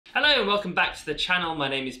Hello and welcome back to the channel. My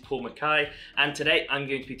name is Paul Mackay and today I'm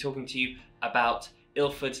going to be talking to you about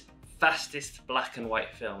Ilford's fastest black and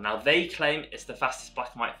white film. Now they claim it's the fastest black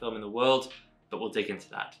and white film in the world, but we'll dig into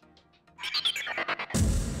that.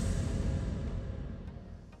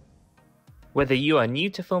 Whether you are new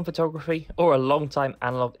to film photography or a long-time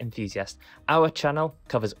analog enthusiast, our channel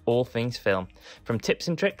covers all things film, from tips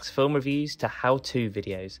and tricks, film reviews to how-to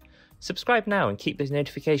videos. Subscribe now and keep those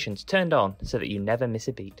notifications turned on so that you never miss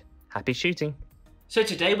a beat. Happy shooting! So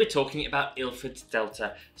today we're talking about Ilford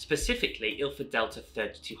Delta, specifically Ilford Delta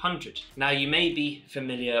 3200. Now you may be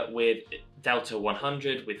familiar with Delta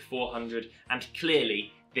 100, with 400, and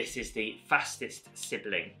clearly this is the fastest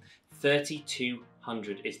sibling.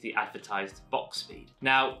 3200 is the advertised box speed.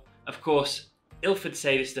 Now, of course, Ilford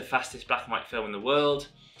say this is the fastest black and white film in the world.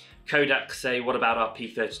 Kodak say, what about our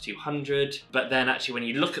P3200? But then actually when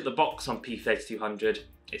you look at the box on P3200,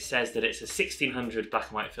 it says that it's a 1600 black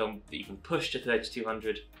and white film that you can push to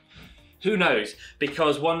 3200. Who knows?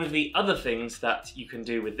 Because one of the other things that you can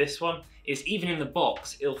do with this one is even in the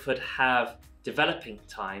box, Ilford have developing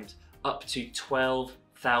times up to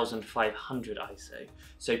 12,500 ISO.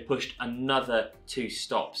 So pushed another 2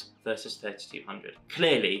 stops versus 3200.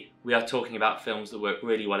 Clearly, we are talking about films that work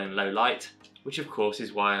really well in low light, which of course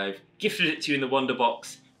is why I've gifted it to you in the Wonder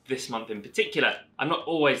Box this month in particular. I'm not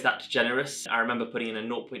always that generous. I remember putting in a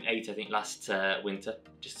 0.8 I think last winter,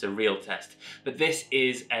 just a real test. But this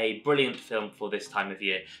is a brilliant film for this time of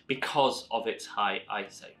year because of its high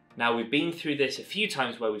ISO. Now we've been through this a few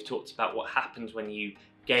times where we've talked about what happens when you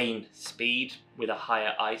gain speed with a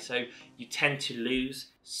higher ISO. You tend to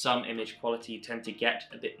lose some image quality, you tend to get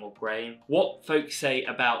a bit more grain. What folks say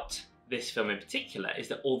about this film in particular is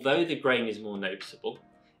that although the grain is more noticeable,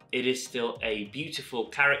 it is still a beautiful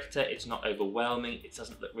character, it's not overwhelming, it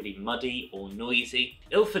doesn't look really muddy or noisy.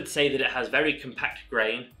 Ilford say that it has very compact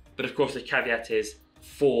grain, but of course the caveat is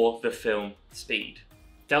for the film speed.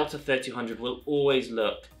 Delta 3200 will always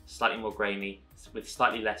look slightly more grainy, with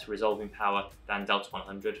slightly less resolving power than Delta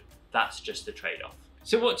 100. That's just the trade-off.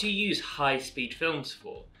 So what do you use high-speed films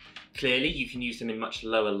for? Clearly, you can use them in much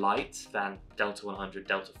lower light than Delta 100,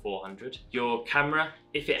 Delta 400. Your camera,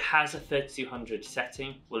 if it has a 3200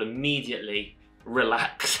 setting, will immediately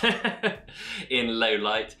relax in low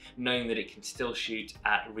light, knowing that it can still shoot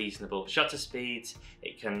at reasonable shutter speeds.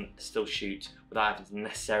 It can still shoot without having to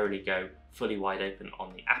necessarily go fully wide open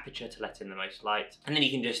on the aperture to let in the most light. And then you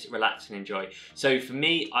can just relax and enjoy. So for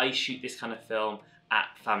me, I shoot this kind of film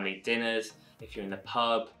at family dinners, if you're in the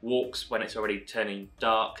pub, walks when it's already turning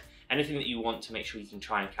dark, anything that you want to make sure you can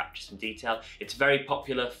try and capture some detail. It's very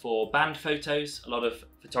popular for band photos. A lot of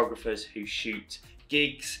photographers who shoot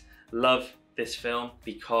gigs love this film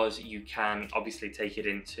because you can obviously take it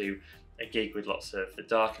into a gig with lots of the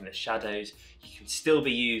dark and the shadows. You can still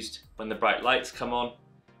be used when the bright lights come on.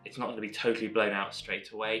 It's not going to be totally blown out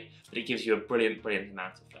straight away, but it gives you a brilliant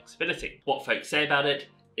amount of flexibility. What folks say about it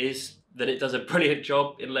is that it does a brilliant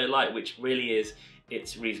job in low light, which really is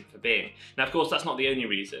its reason for being. Now, of course, that's not the only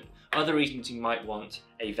reason. Other reasons you might want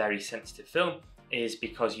a very sensitive film is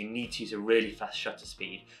because you need to use a really fast shutter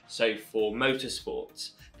speed. So for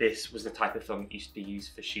motorsports, this was the type of film that used to be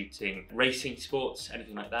used for shooting racing sports,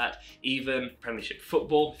 anything like that. Even Premiership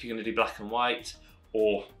football, if you're going to do black and white,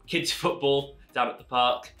 or kids football down at the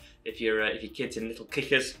park, if your kid's in little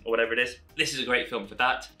kickers or whatever it is. This is a great film for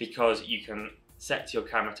that because you can set your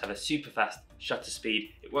camera to have a super fast shutter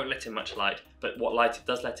speed. It won't let in much light, but what light it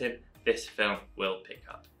does let in, this film will pick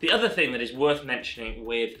up. The other thing that is worth mentioning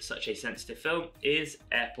with such a sensitive film is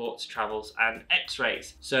airports, travels, and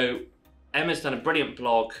X-rays. So Emma's done a brilliant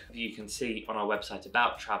blog that you can see on our website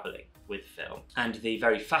about traveling with film. And the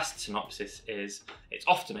very fast synopsis is, it's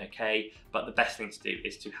often okay, but the best thing to do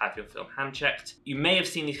is to have your film hand checked. You may have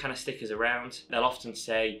seen these kind of stickers around. They'll often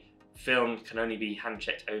say, film can only be hand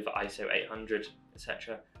checked over ISO 800,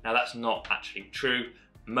 etc. Now that's not actually true.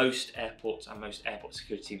 Most airports and most airport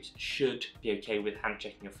security teams should be okay with hand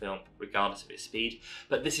checking your film regardless of its speed,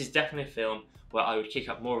 but this is definitely a film where I would kick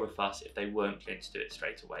up more of a fuss if they weren't going to do it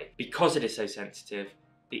straight away. Because it is so sensitive,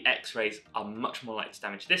 the X-rays are much more likely to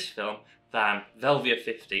damage this film than Velvia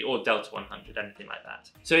 50 or Delta 100, anything like that.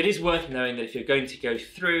 So it is worth knowing that if you're going to go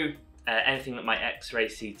through anything that might X-ray,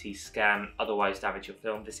 CT scan, otherwise damage your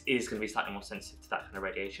film, this is going to be slightly more sensitive to that kind of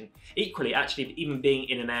radiation. Equally, actually, even being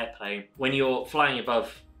in an airplane, when you're flying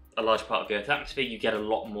above a large part of the Earth's atmosphere, you get a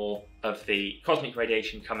lot more of the cosmic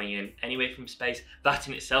radiation coming in anyway from space. That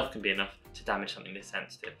in itself can be enough to damage something this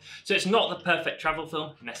sensitive. So it's not the perfect travel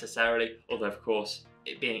film necessarily, although of course,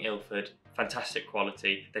 it being Ilford, fantastic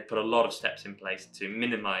quality. They put a lot of steps in place to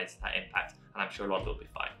minimise that impact, and I'm sure a lot of it will be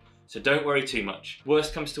fine. So don't worry too much.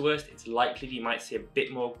 Worst comes to worst, it's likely you might see a bit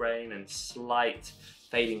more grain and slight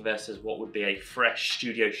fading versus what would be a fresh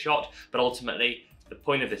studio shot, but ultimately the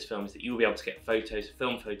point of this film is that you'll be able to get photos,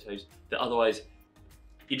 film photos, that otherwise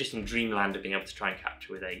you're just in dreamland of being able to try and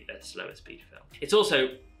capture with a slower speed film. It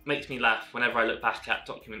also makes me laugh whenever I look back at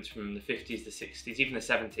documents from the 50s, the 60s, even the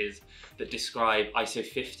 70s that describe ISO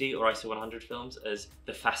 50 or ISO 100 films as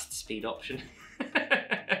the fast speed option.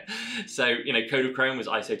 So, you know, Kodachrome was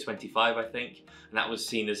ISO 25, I think, and that was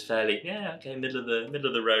seen as fairly, yeah, okay, middle of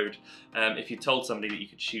the road. If you told somebody that you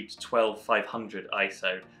could shoot 12/500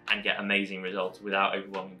 ISO and get amazing results without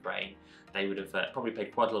overwhelming grain, they would have probably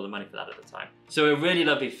paid quite a lot of money for that at the time. So a really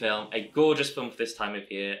lovely film, a gorgeous film for this time of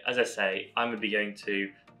year. As I say, I'm going to be going to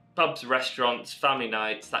pubs, restaurants, family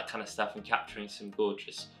nights, that kind of stuff, and capturing some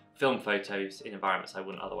gorgeous film photos in environments I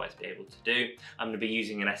wouldn't otherwise be able to do. I'm going to be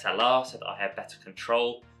using an SLR so that I have better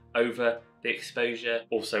control over the exposure,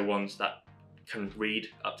 also ones that can read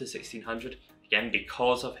up to 1600. Again,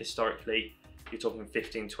 because of historically, you're talking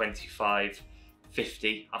 15, 25,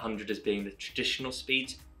 50, 100 as being the traditional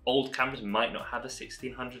speeds. Old cameras might not have a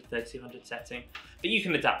 1600, 1300 setting, but you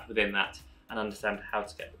can adapt within that and understand how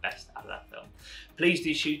to get the best out of that film. Please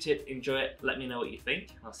do shoot it, enjoy it, let me know what you think,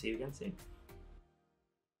 and I'll see you again soon.